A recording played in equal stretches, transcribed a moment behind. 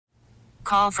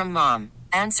Call from mom.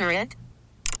 Answer it.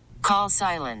 Call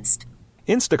silenced.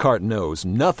 Instacart knows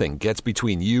nothing gets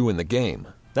between you and the game.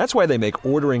 That's why they make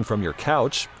ordering from your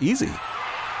couch easy.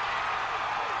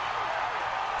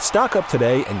 Stock up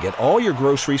today and get all your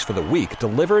groceries for the week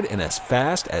delivered in as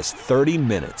fast as 30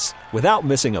 minutes without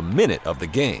missing a minute of the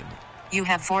game. You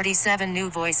have 47 new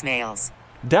voicemails.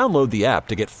 Download the app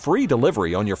to get free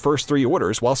delivery on your first 3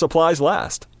 orders while supplies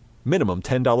last. Minimum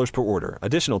 $10 per order.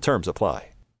 Additional terms apply.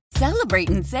 Celebrate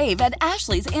and save at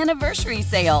Ashley's Anniversary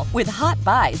Sale. With Hot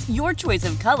Buys, your choice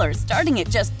of colors starting at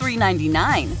just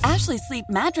 $3.99. Ashley Sleep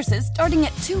mattresses starting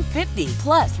at $2.50.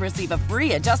 Plus, receive a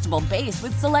free adjustable base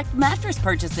with select mattress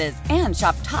purchases. And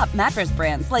shop top mattress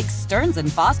brands like Stearns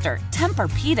 & Foster,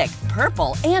 Tempur-Pedic,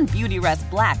 Purple, and Beautyrest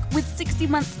Black with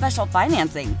 60-month special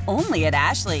financing. Only at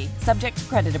Ashley. Subject to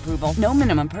credit approval. No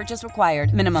minimum purchase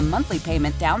required. Minimum monthly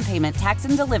payment, down payment, tax,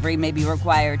 and delivery may be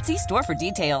required. See store for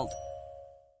details.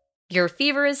 Your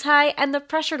fever is high and the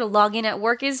pressure to log in at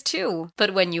work is too.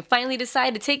 But when you finally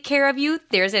decide to take care of you,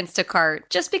 there's Instacart.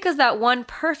 Just because that one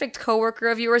perfect coworker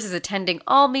of yours is attending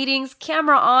all meetings,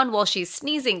 camera on while she's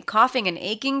sneezing, coughing, and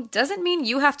aching, doesn't mean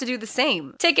you have to do the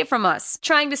same. Take it from us.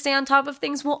 Trying to stay on top of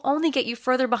things will only get you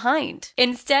further behind.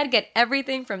 Instead, get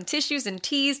everything from tissues and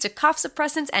teas to cough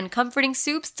suppressants and comforting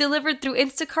soups delivered through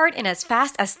Instacart in as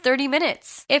fast as 30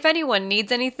 minutes. If anyone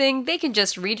needs anything, they can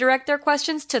just redirect their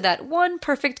questions to that one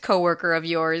perfect coworker of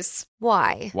yours.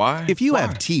 Why? Why? If you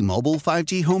have T-Mobile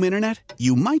 5G home internet,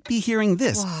 you might be hearing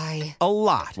this Why? a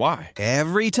lot. Why?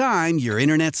 Every time your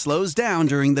internet slows down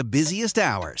during the busiest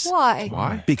hours. Why?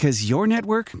 Why? Because your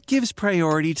network gives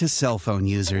priority to cell phone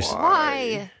users.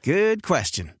 Why? Good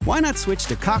question. Why not switch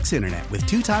to Cox Internet with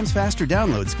 2 times faster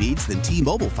download speeds than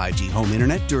T-Mobile 5G home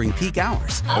internet during peak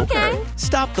hours? Okay.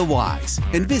 Stop the whys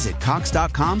and visit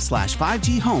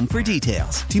cox.com/5G home for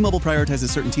details. T-Mobile prioritizes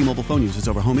certain T-Mobile phone users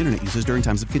over home internet users during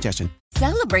times of congestion.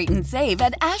 Celebrate and save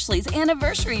at Ashley's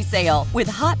Anniversary Sale. With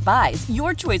Hot Buys,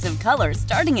 your choice of colors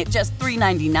starting at just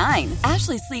 $3.99.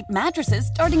 Ashley Sleep mattresses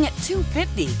starting at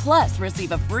 $2.50. Plus,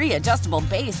 receive a free adjustable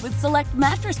base with select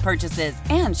mattress purchases.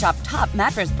 And shop top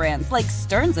mattress brands like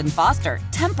Stearns & Foster,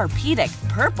 Tempur-Pedic,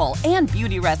 Purple, and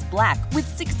Beautyrest Black with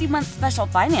 60-month special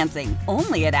financing.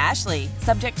 Only at Ashley.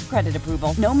 Subject to credit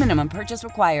approval. No minimum purchase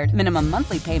required. Minimum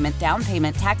monthly payment, down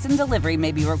payment, tax, and delivery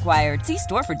may be required. See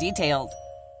store for details.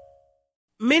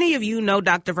 Many of you know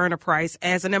Dr. Verna Price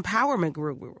as an empowerment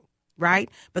guru, right?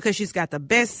 Because she's got the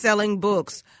best-selling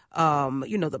books,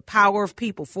 The Power of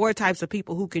People, 4 types of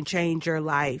people who can change your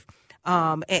life,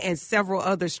 and several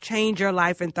others, Change Your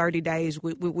Life in 30 Days,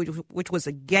 which was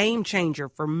a game changer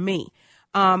for me.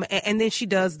 And then she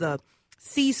does the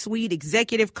C-suite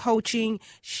executive coaching.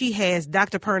 She has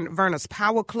Dr. Verna's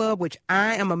Power Club, which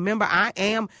I am a member.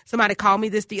 Somebody called me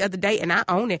this the other day, and I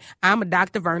own it. I'm a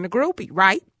Dr. Verna groupie,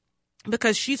 right?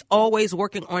 Because she's always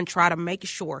working on trying to make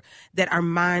sure that our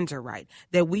minds are right,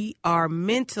 that we are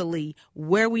mentally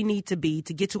where we need to be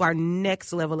to get to our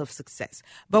next level of success.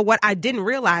 But what I didn't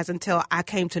realize until I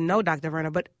came to know Dr.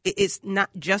 Verna, but it's not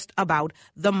just about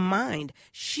the mind.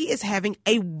 She is having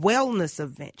a wellness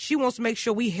event. She wants to make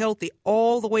sure we're healthy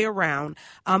all the way around.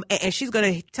 And she's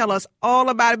going to tell us all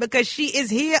about it because she is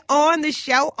here on the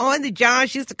show, on the John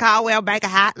Schuster Caldwell Banker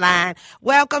Hotline.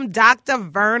 Welcome, Dr.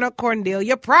 Verna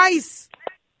Cornelia Price.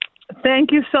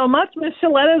 Thank you so much, Ms.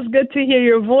 Sheletta. It's good to hear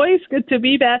your voice. Good to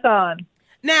be back on.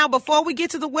 Now, before we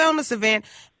get to the wellness event,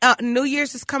 New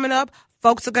Year's is coming up.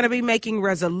 Folks are going to be making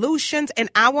resolutions, and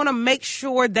I want to make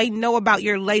sure they know about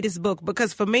your latest book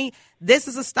because for me, this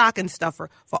is a stocking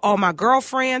stuffer for all my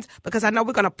girlfriends because I know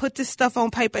we're going to put this stuff on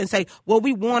paper and say what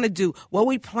we want to do, what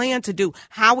we plan to do,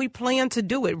 how we plan to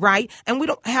do it, right? And we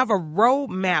don't have a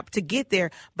roadmap to get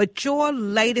there, but your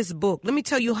latest book, let me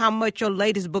tell you how much your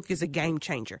latest book is a game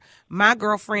changer. My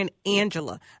girlfriend,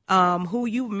 Angela, who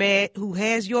you met, who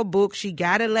has your book, she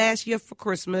got it last year for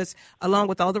Christmas along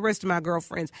with all the rest of my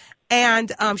girlfriends.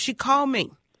 And she called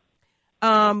me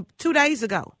 2 days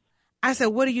ago. I said,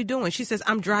 what are you doing? She says,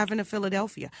 I'm driving to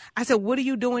Philadelphia. I said, what are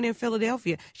you doing in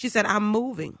Philadelphia? She said, I'm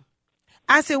moving.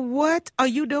 I said, what are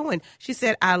you doing? She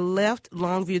said, I left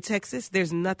Longview, Texas.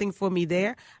 There's nothing for me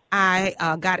there. I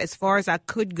got as far as I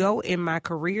could go in my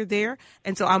career there.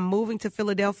 And so I'm moving to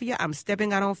Philadelphia. I'm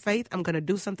stepping out on faith. I'm going to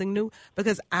do something new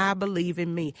because I believe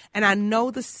in me. And I know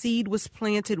the seed was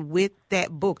planted with that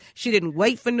book. She didn't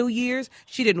wait for New Year's.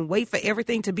 She didn't wait for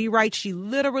everything to be right. She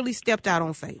literally stepped out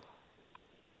on faith.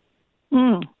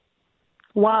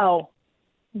 Wow.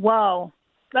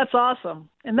 That's awesome.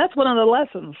 And that's one of the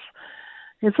lessons.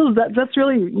 And so that's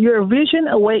really Your Vision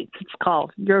Awaits, it's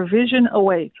called. Your Vision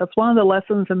Awaits. That's one of the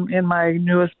lessons in my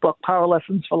newest book, Power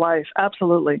Lessons for Life.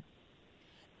 Absolutely.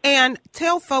 And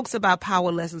tell folks about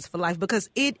Power Lessons for Life, because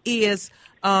it is,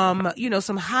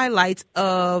 some highlights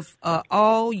of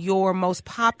all your most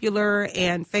popular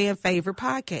and fan favorite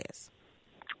podcasts.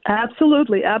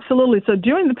 Absolutely, absolutely. So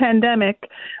during the pandemic,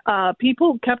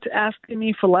 people kept asking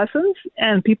me for lessons,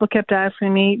 and people kept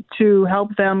asking me to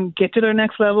help them get to their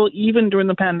next level, even during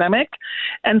the pandemic.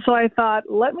 And so I thought,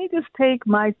 let me just take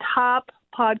my top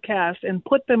podcasts and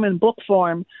put them in book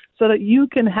form so that you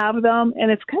can have them. And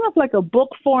it's kind of like a book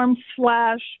form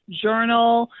 /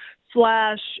 journal /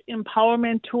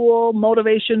 empowerment tool,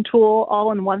 motivation tool,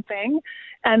 all in one thing.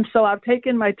 And so I've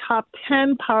taken my top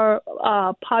 10 power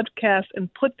podcasts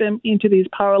and put them into these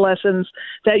power lessons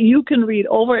that you can read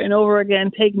over and over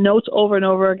again, take notes over and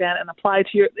over again, and apply to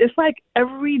your. It's like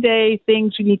everyday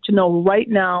things you need to know right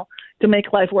now to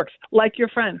make life work. Like your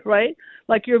friend, right?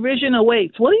 Like your vision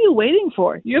awaits. What are you waiting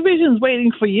for? Your vision is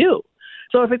waiting for you.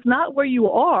 So if it's not where you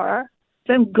are,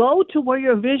 then go to where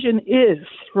your vision is,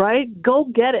 right? Go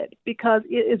get it, because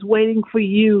it is waiting for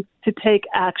you to take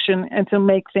action and to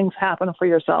make things happen for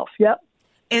yourself. Yep.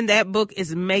 And that book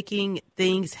is making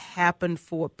things happen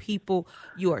for people.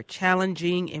 You are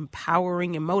challenging,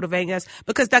 empowering, and motivating us.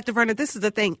 Because, Dr. Verna, this is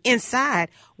the thing. Inside,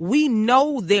 we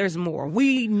know there's more.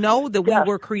 We know that we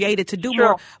were created to do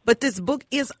more. But this book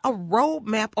is a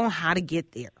roadmap on how to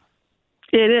get there.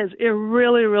 It is. It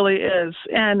really, really is.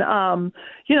 And,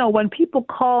 when people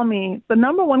call me, the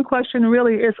number one question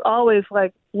really is always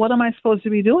like, what am I supposed to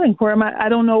be doing? Where am I? I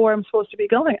don't know where I'm supposed to be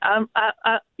going.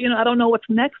 I don't know what's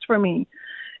next for me.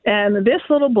 And this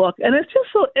little book, and it's just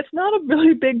it's not a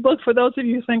really big book for those of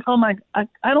you who think, oh my, I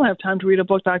don't have time to read a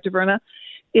book, Dr. Verna.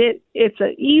 It's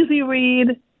an easy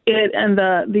read. And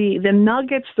the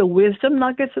nuggets, the wisdom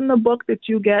nuggets in the book that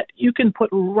you get, you can put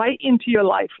right into your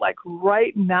life, like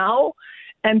right now,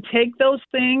 and take those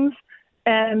things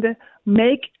and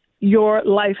make your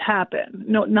life happen.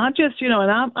 No, not just, and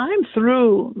I'm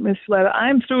through, Miss Sheletta,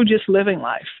 I'm through just living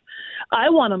life. I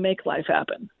want to make life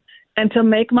happen. And to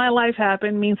make my life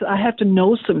happen means I have to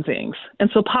know some things. And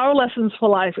so Power Lessons for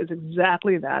Life is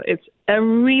exactly that. It's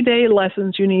everyday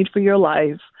lessons you need for your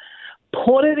life.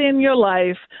 Put it in your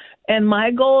life. And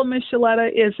my goal, Miss Sheletta,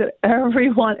 is that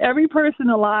every person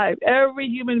alive, every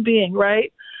human being,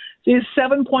 right? There's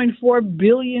 7.4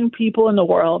 billion people in the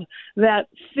world that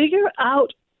figure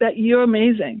out that you're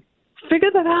amazing. Figure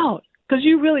that out, because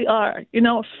you really are.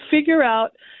 Figure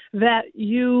out that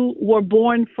you were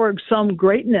born for some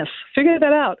greatness. Figure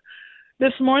that out.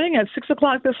 This morning at 6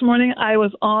 o'clock this morning, I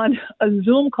was on a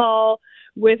Zoom call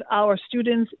with our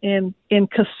students in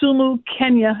Kisumu,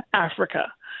 Kenya,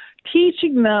 Africa,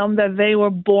 teaching them that they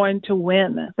were born to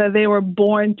win, that they were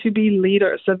born to be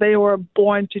leaders, that they were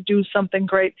born to do something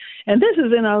great. And this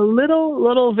is in a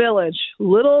little village,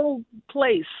 little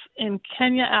place in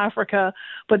Kenya, Africa.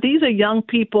 But these are young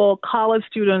people, college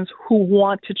students who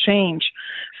want to change.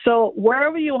 So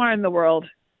wherever you are in the world,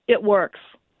 it works.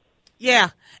 Yeah.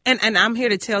 And I'm here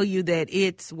to tell you that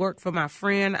it's worked for my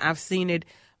friend. I've seen it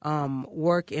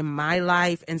work in my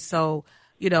life. And so,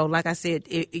 like I said,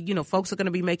 folks are going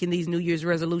to be making these New Year's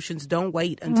resolutions. Don't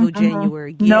wait until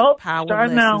January. Get Power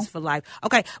Lessons now. For Life.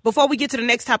 Okay, before we get to the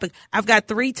next topic, I've got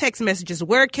 3 text messages.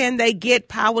 Where can they get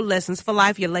Power Lessons for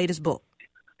Life, your latest book?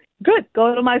 Good.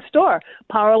 Go to my store,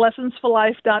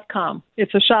 powerlessonsforlife.com.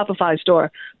 It's a Shopify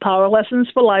store,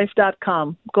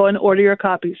 powerlessonsforlife.com. Go and order your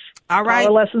copies. All right.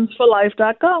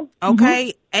 Powerlessonsforlife.com.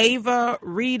 Okay. Ava,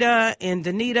 Rita, and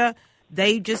Danita,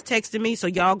 they just texted me, so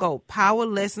y'all go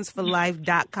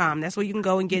powerlessonsforlife.com. That's where you can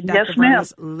go and get Dr.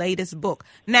 Verna's latest book.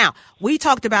 Now, we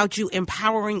talked about you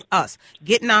empowering us,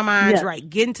 getting our minds right,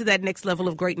 getting to that next level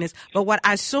of greatness. But what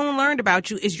I soon learned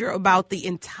about you is you're about the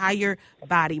entire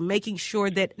body, making sure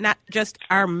that not just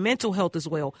our mental health as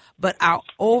well, but our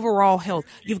overall health.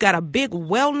 You've got a big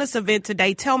wellness event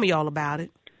today. Tell me all about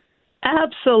it.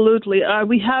 Absolutely.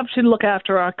 We have to look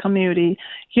after our community.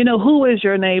 Who is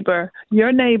your neighbor?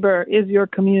 Your neighbor is your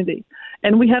community.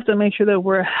 And we have to make sure that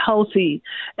we're healthy.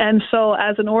 And so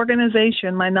as an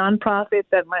organization, my nonprofit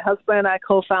that my husband and I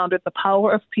co-founded, the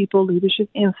Power of People Leadership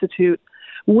Institute,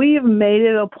 we have made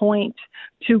it a point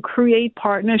to create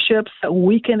partnerships that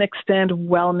we can extend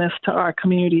wellness to our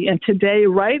community. And today,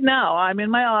 right now, I'm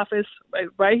in my office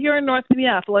right here in North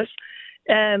Minneapolis.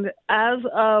 And as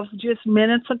of just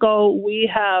minutes ago, we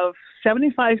have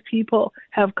 75 people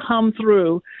have come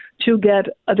through to get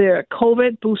their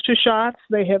COVID booster shots.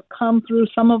 They have come through.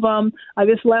 Some of them, I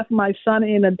just left my son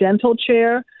in a dental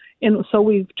chair. And so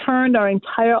we've turned our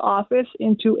entire office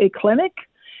into a clinic.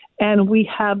 And we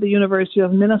have the University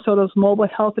of Minnesota's Mobile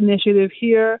Health Initiative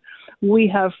here. We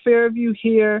have Fairview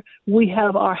here. We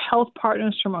have our health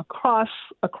partners from across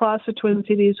the Twin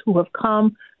Cities who have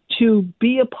come to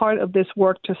be a part of this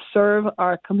work to serve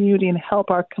our community and help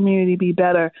our community be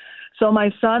better. So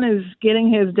my son is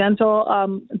getting his dental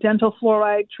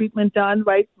fluoride treatment done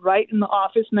right in the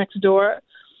office next door.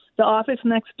 The office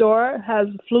next door has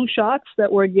flu shots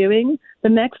that we're giving. The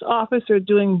next office are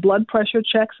doing blood pressure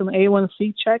checks and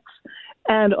A1C checks.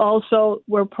 And also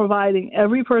we're providing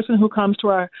every person who comes to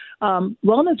our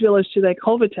wellness village today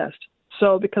COVID test.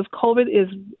 So because COVID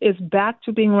is back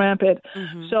to being rampant.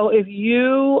 Mm-hmm. So if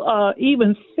you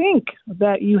even think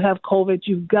that you have COVID,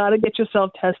 you've got to get yourself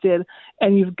tested,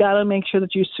 and you've got to make sure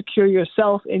that you secure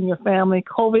yourself and your family.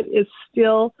 COVID is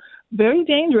still very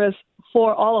dangerous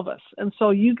for all of us. And so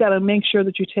you got to make sure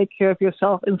that you take care of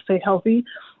yourself and stay healthy.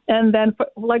 And then,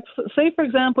 say, for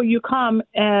example, you come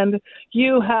and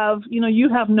you have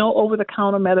no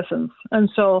over-the-counter medicines. And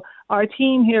so our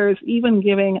team here is even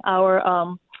giving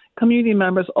our community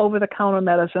members over-the-counter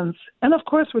medicines. And, of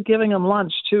course, we're giving them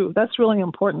lunch, too. That's really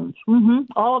important.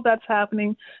 Mm-hmm. All of that's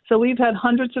happening. So we've had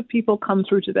hundreds of people come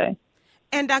through today.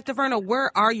 And Dr. Verna, where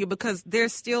are you? Because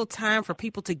there's still time for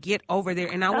people to get over there.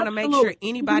 And I want to make sure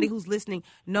anybody who's listening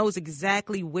knows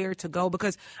exactly where to go,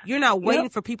 because you're not waiting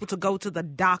for people to go to the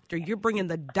doctor. You're bringing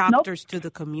the doctors to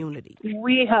the community.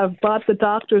 We have brought the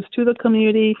doctors to the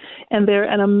community, and they're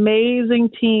an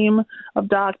amazing team of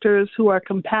doctors who are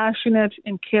compassionate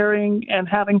and caring and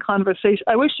having conversation.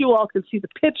 I wish you all could see the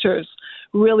pictures.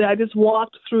 Really, I just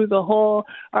walked through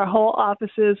our whole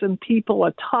offices, and people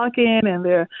are talking, and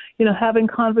they're, having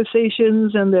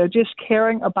conversations, and they're just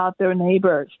caring about their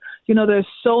neighbors. There's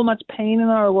so much pain in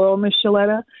our world, Ms.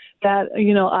 Sheletta, that,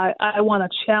 I want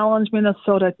to challenge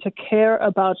Minnesota to care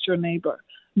about your neighbor.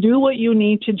 Do what you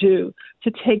need to do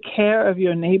to take care of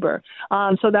your neighbor.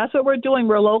 So that's what we're doing.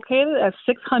 We're located at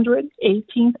 600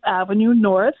 18th Avenue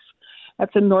North.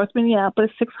 That's in North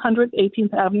Minneapolis, 600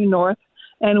 18th Avenue North.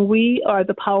 And we are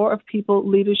the Power of People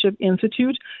Leadership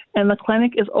Institute, and the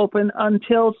clinic is open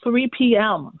until 3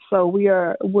 p.m. So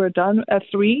we're done at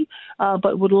 3,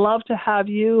 but would love to have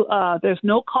you. There's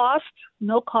no cost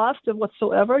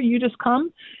whatsoever. You just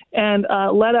come and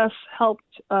let us help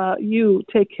you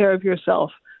take care of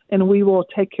yourself, and we will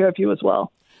take care of you as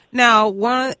well. Now,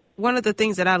 one of the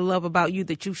things that I love about you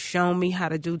that you've shown me how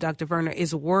to do, Dr. Verna,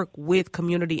 is work with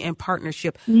community and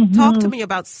partnership. Mm-hmm. Talk to me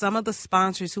about some of the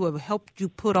sponsors who have helped you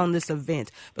put on this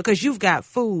event, because you've got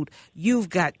food, you've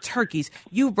got turkeys,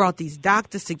 you brought these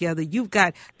doctors together, you've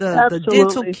got the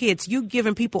dental kits, you've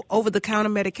given people over-the-counter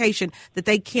medication that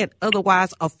they can't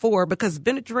otherwise afford, because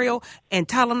Benadryl and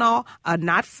Tylenol are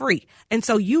not free. And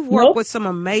so you've worked with some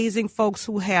amazing folks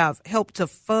who have helped to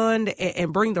fund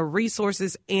and bring the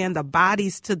resources and the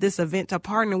bodies to this event to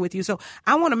partner with you. So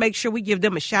I want to make sure we give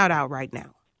them a shout out right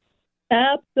now.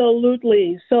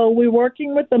 Absolutely. So we're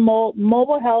working with the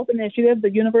Mobile Health Initiative,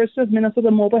 the University of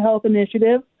Minnesota Mobile Health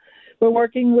Initiative. We're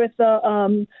working with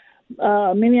the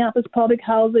Minneapolis Public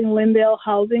Housing, Lindale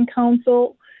Housing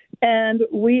Council, and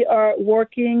we are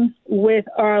working with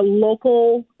our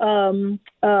local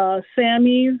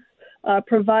Sammys,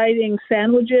 providing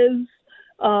sandwiches,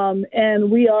 and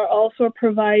we are also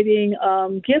providing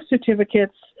gift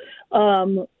certificates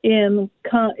in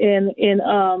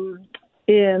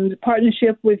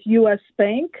partnership with U.S.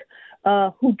 Bank,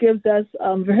 who gives us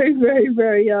very, very,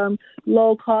 very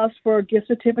low cost for gift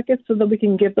certificates, so that we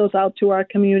can give those out to our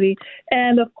community.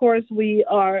 And of course, we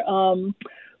are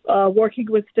working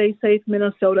with Stay Safe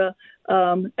Minnesota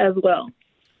as well.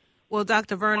 Well,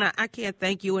 Dr. Verna, I can't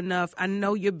thank you enough. I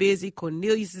know you're busy.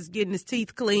 Cornelius is getting his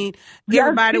teeth cleaned.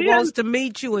 Everybody wants to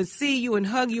meet you and see you and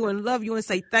hug you and love you and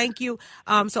say thank you.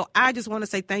 So I just want to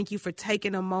say thank you for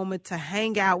taking a moment to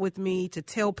hang out with me, to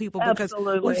tell people, because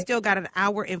we've still got an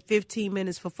hour and 15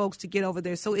 minutes for folks to get over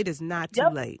there. So it is not too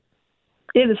late.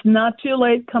 It is not too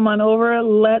late. Come on over.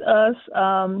 Let us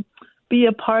be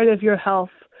a part of your health.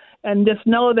 And just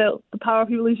know that the Power of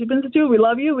People Leadership Institute, we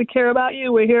love you, we care about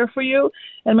you, we're here for you.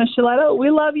 And Ms. Sheletta,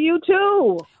 we love you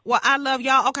too. Well, I love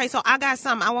y'all. Okay, so I got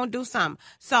something. I want to do something.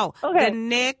 So the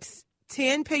next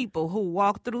 10 people who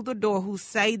walk through the door who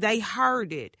say they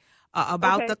heard it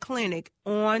about the clinic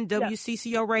on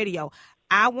WCCO radio,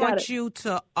 I want you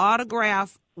to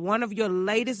autograph one of your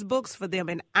latest books for them,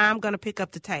 and I'm going to pick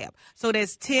up the tab. So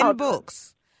there's 10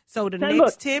 books. So the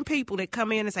next 10 people that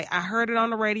come in and say, I heard it on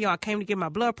the radio, I came to get my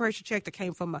blood pressure checked, I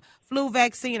came from a flu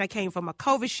vaccine, I came from a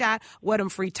COVID shot, what them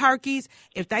free turkeys.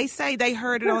 If they say they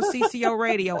heard it on CCO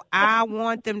radio, I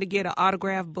want them to get an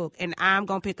autographed book, and I'm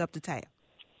going to pick up the tab.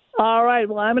 All right.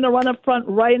 Well, I'm going to run up front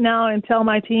right now and tell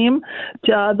my team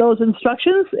those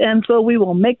instructions, and so we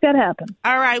will make that happen.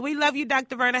 All right. We love you,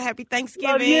 Dr. Verna. Happy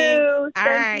Thanksgiving. Love you.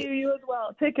 Thank you. You as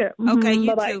well. Take care. Okay, you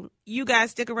Bye-bye. too. You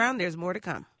guys stick around. There's more to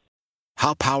come.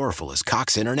 How powerful is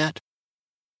Cox Internet?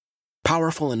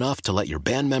 Powerful enough to let your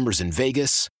band members in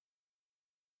Vegas,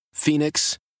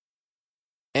 Phoenix,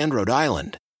 and Rhode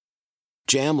Island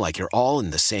jam like you're all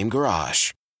in the same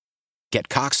garage. Get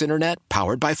Cox Internet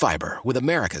powered by fiber with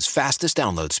America's fastest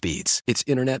download speeds. It's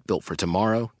internet built for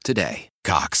tomorrow, today.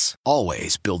 Cox,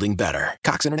 always building better.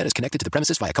 Cox Internet is connected to the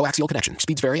premises via coaxial connection.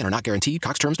 Speeds vary and are not guaranteed.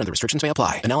 Cox terms and other restrictions may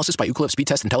apply. Analysis by Ookla of Speed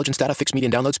Test Intelligence Data. Fixed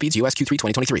median download speeds. US Q3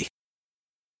 2023.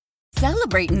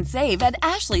 Celebrate and save at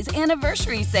Ashley's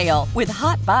Anniversary Sale. With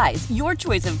Hot Buys, your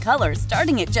choice of colors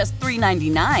starting at just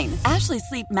 $3.99. Ashley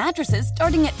Sleep mattresses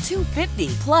starting at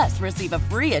 $2.50. Plus, receive a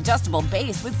free adjustable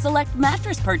base with select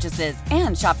mattress purchases.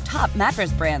 And shop top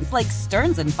mattress brands like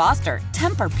Stearns & Foster,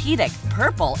 Tempur-Pedic,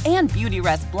 Purple, and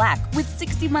Beautyrest Black with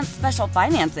 60-month special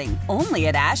financing. Only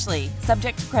at Ashley.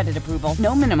 Subject to credit approval.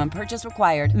 No minimum purchase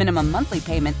required. Minimum monthly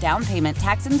payment, down payment,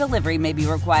 tax, and delivery may be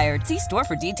required. See store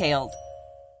for details.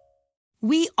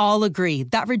 We all agree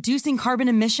that reducing carbon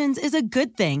emissions is a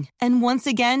good thing. And once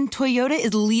again, Toyota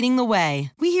is leading the way.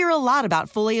 We hear a lot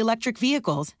about fully electric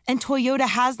vehicles, and Toyota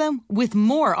has them with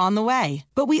more on the way.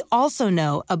 But we also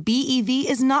know a BEV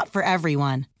is not for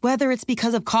everyone. Whether it's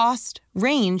because of cost,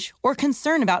 range, or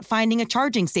concern about finding a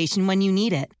charging station when you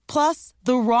need it. Plus,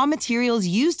 the raw materials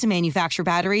used to manufacture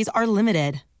batteries are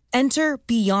limited. Enter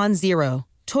Beyond Zero,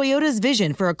 Toyota's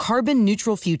vision for a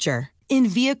carbon-neutral future. In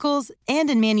vehicles and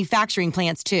in manufacturing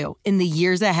plants, too, in the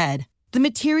years ahead. The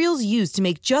materials used to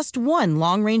make just one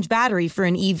long-range battery for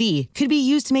an EV could be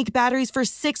used to make batteries for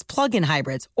 6 plug-in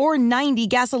hybrids or 90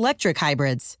 gas-electric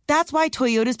hybrids. That's why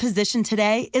Toyota's position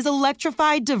today is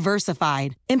electrified,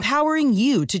 diversified, empowering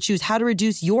you to choose how to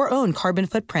reduce your own carbon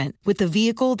footprint with the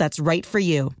vehicle that's right for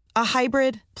you. A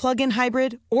hybrid, plug-in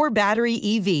hybrid, or battery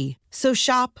EV. So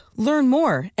shop, learn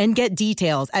more, and get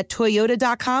details at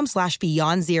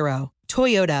toyota.com/beyondzero.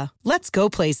 Toyota, let's go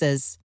places.